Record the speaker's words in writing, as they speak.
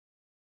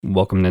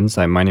Welcome to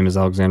Insight. My name is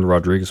Alexander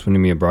Rodriguez with New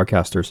Media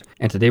Broadcasters,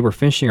 and today we're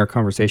finishing our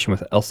conversation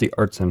with Elise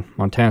Artzen,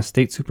 Montana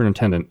State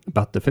Superintendent,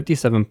 about the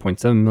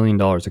 $57.7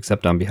 million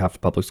accepted on behalf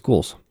of public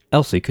schools.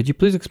 Elise, could you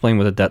please explain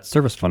what a debt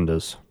service fund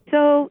is?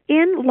 So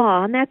in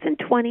law, and that's in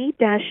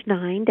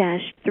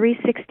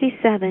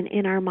 20-9-367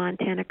 in our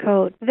Montana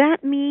Code,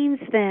 that means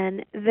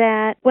then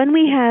that when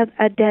we have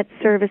a debt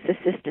service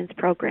assistance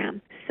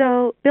program,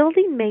 so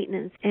building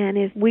maintenance, and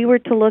if we were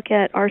to look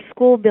at our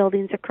school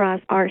buildings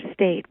across our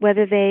state,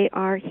 whether they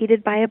are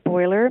heated by a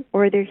boiler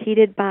or they're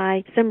heated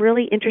by some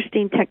really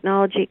interesting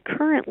technology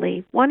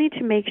currently, wanting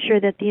to make sure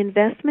that the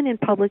investment in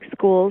public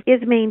schools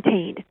is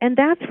maintained. And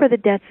that's where the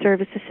debt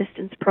service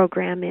assistance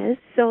program is,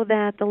 so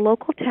that the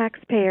local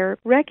taxpayer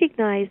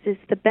recognizes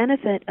the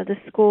benefit of the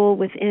school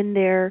within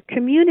their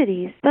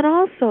communities, but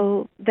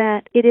also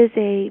that it is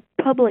a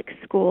public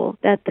school,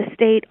 that the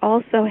state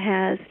also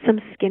has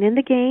some skin in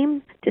the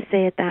game, to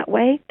say it that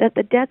way, that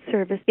the debt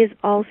service is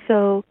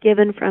also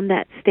given from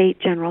that state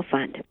general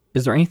fund.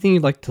 Is there anything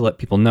you'd like to let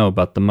people know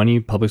about the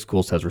money public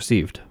schools has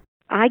received?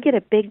 I get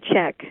a big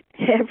check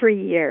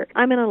every year.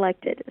 I'm an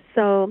elected.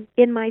 So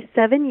in my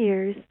 7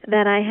 years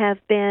that I have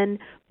been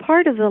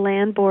part of the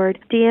land board,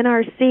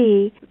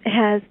 DNRC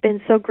has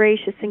been so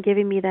gracious in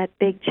giving me that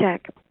big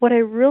check. What I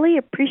really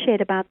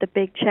appreciate about the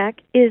big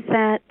check is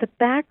that the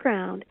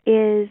background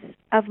is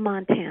of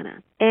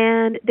Montana.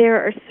 And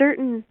there are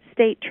certain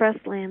state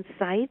trust land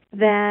sites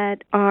that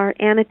are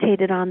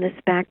annotated on this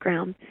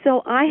background.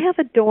 So I have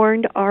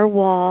adorned our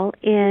wall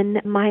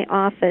in my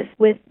office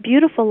with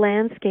beautiful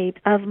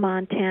landscapes of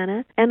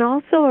Montana and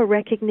also a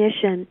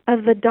recognition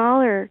of the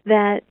dollar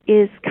that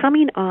is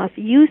coming off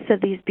use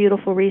of these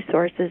beautiful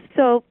resources.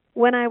 So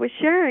when I was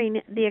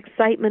sharing the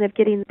excitement of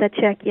getting the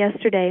check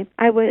yesterday,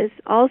 I was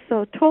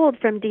also told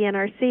from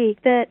DNRC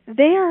that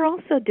they are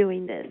also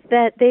doing this,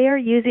 that they are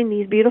using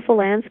these beautiful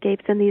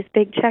landscapes and these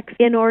big checks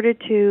in order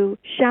to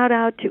shout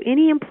out to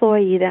any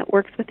employee that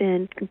works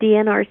within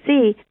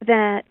DNRC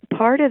that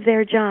part of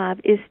their job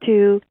is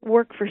to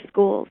work for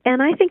schools.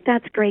 And I think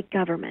that's great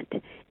government.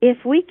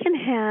 If we can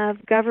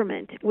have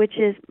government, which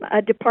is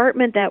a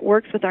department that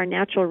works with our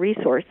natural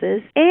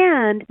resources,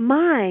 and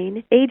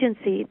mine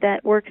agency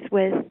that works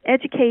with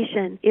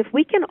education, if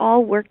we can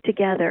all work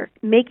together,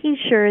 making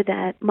sure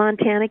that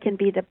Montana can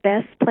be the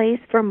best place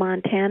for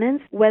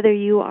Montanans, whether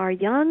you are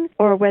young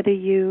or whether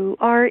you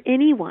are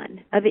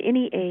anyone of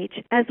any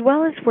age, as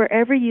well as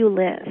wherever you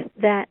live,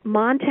 that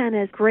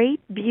Montana's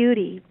great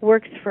beauty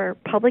works for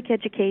public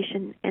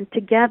education, and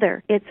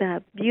together it's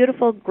a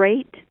beautiful,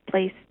 great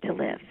place to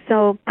live.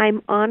 So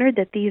I'm honored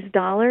that these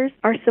dollars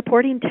are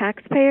supporting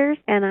taxpayers,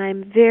 and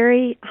I'm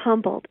very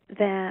humbled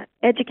that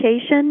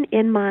education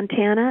in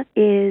Montana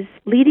is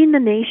leading the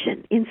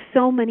nation in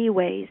so many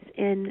ways.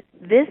 In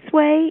this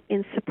way,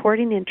 in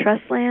supporting in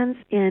trust lands,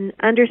 in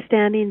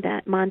understanding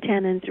that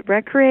Montanans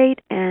recreate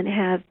and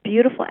have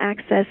beautiful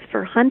access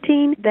for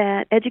hunting,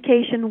 that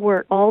education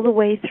works all the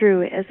way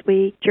through as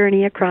we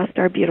journey across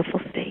our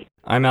beautiful state.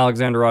 I'm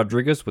Alexander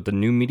Rodriguez with the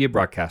New Media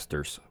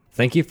Broadcasters.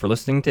 Thank you for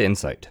listening to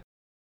Insight.